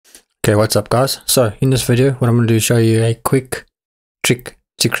Okay, what's up guys? So in this video what I'm going to do is show you a quick trick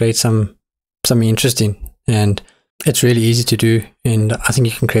to create something interesting, and it's really easy to do, and I think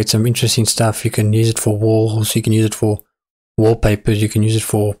you can create some interesting stuff. You can use it for walls, you can use it for wallpapers, you can use it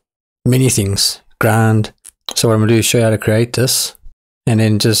for many things, ground. So what I'm going to do is show you how to create this and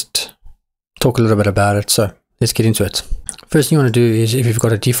then just talk a little bit about it. So let's get into it. First thing you want to do is, if you've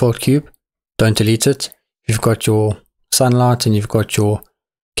got a default cube, don't delete it. If you've got your sunlight and you've got your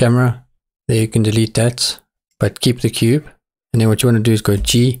camera, there you can delete that, but keep the cube. And then what you want to do is go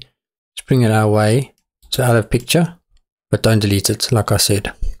G, just bring it our way, so out of picture, but don't delete it like I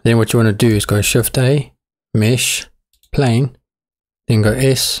said. Then what you want to do is go Shift A, Mesh, Plane, then go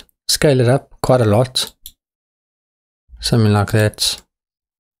S, scale it up quite a lot, something like that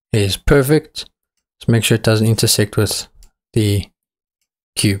is perfect. Just make sure it doesn't intersect with the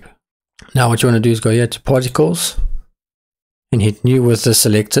cube. Now what you want to do is go here to Particles and hit New with the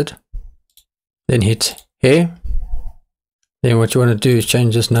selected, then hit Hair. Then what you want to do is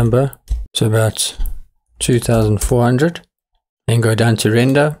change this number to about 2400, then go down to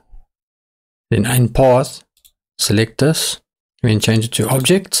Render, then in Path select this, and then change it to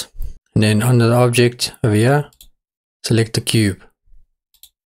Object, and then under the object over here select the cube.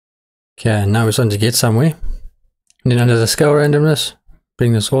 Okay, now we're starting to get somewhere. And then under the scale randomness,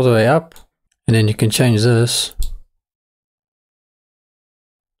 bring this all the way up, and then you can change this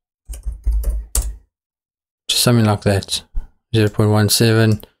to something like that,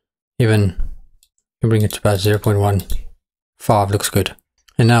 0.17, even you can bring it to about 0.15, looks good.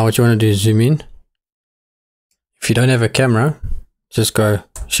 And now what you want to do is zoom in. If you don't have a camera, just go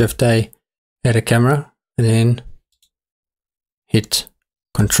Shift A, add a camera, and then hit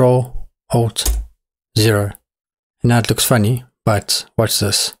Control Alt 0. And now it looks funny, but watch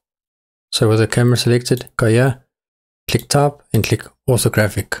this. So with the camera selected, go here, click Type, and click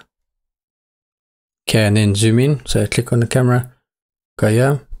Orthographic. Okay, and then zoom in. So click on the camera, go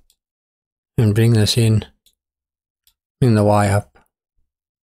here, and bring this in, bring the Y up,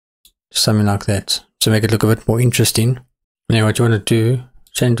 something like that, to make it look a bit more interesting. And then what you want to do,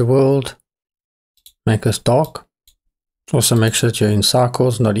 change the world, make this dark. Also make sure that you're in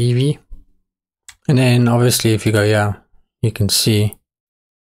circles, not Eevee. And then obviously if you go here, you can see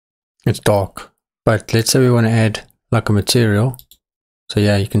it's dark. But let's say we want to add like a material. So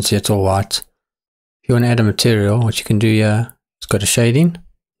yeah, you can see it's all white. If you want to add a material, what you can do here is go to Shading,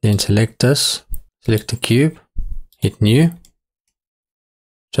 then select this, select the cube, hit New.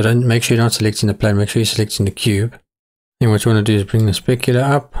 So don't, make sure you're not selecting the plane, make sure you're selecting the cube. And what you want to do is bring the specular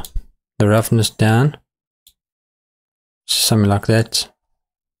up, the roughness down, something like that,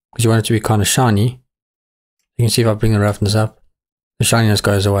 because you want it to be kind of shiny. You can see if I bring the roughness up, the shininess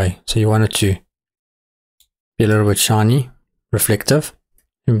goes away. So you want it to be a little bit shiny, reflective.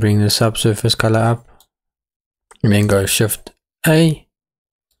 And bring the subsurface color up, and then go Shift A,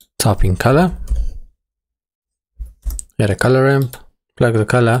 type in color, add a color ramp, plug the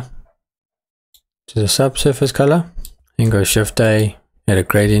color to the subsurface color, and go Shift A, add a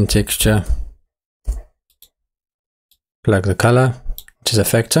gradient texture, plug the color, which is a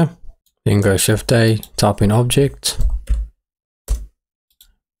factor, then go Shift A, type in object,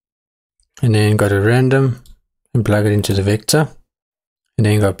 and then go to random and plug it into the vector, and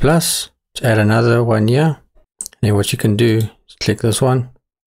then go plus to add another one here. And then what you can do is click this one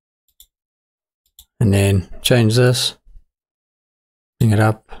and then change this, bring it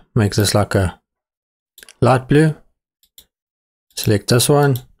up, make this like a light blue, select this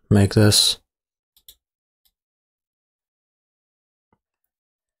one, make this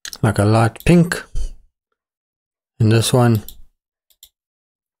like a light pink, and this one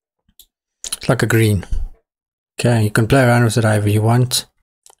it's like a green. Okay, you can play around with it however you want,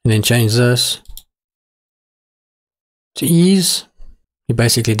 and then change this to ease. You're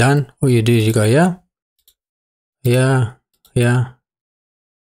basically done. All you do is you go here, here.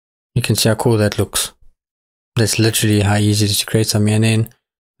 You can see how cool that looks. That's literally how easy it is to create something. And then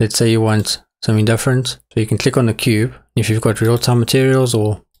let's say you want something different, so you can click on the cube. If you've got real-time materials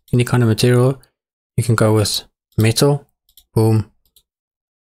or any kind of material, you can go with metal, boom,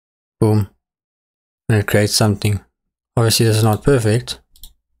 boom, and it creates something. Obviously this is not perfect,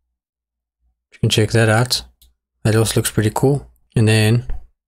 you can check that out. That also looks pretty cool. And then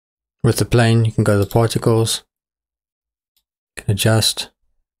with the plane you can go to the particles, you can adjust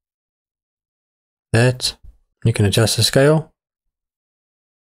that, you can adjust the scale,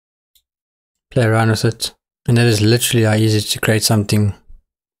 play around with it, and that is literally how easy it is to create something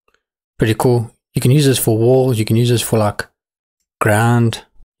pretty cool. You can use this for walls, you can use this for like ground,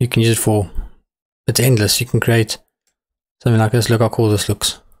 you can use it for, it's endless. You can create something like this. Look how cool this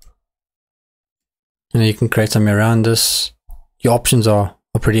looks. and you can create something around this. Your options are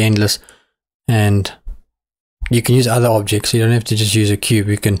pretty endless, and you can use other objects. So you don't have to just use a cube.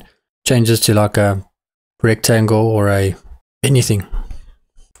 You can change this to like a rectangle or anything.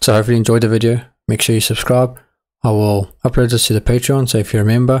 So hopefully you enjoyed the video. Make sure you subscribe. I will upload this to the Patreon, so if you're a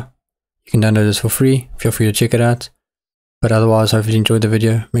member, you can download this for free. Feel free to check it out. But otherwise, hopefully you enjoyed the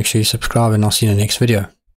video. Make sure you subscribe, and I'll see you in the next video.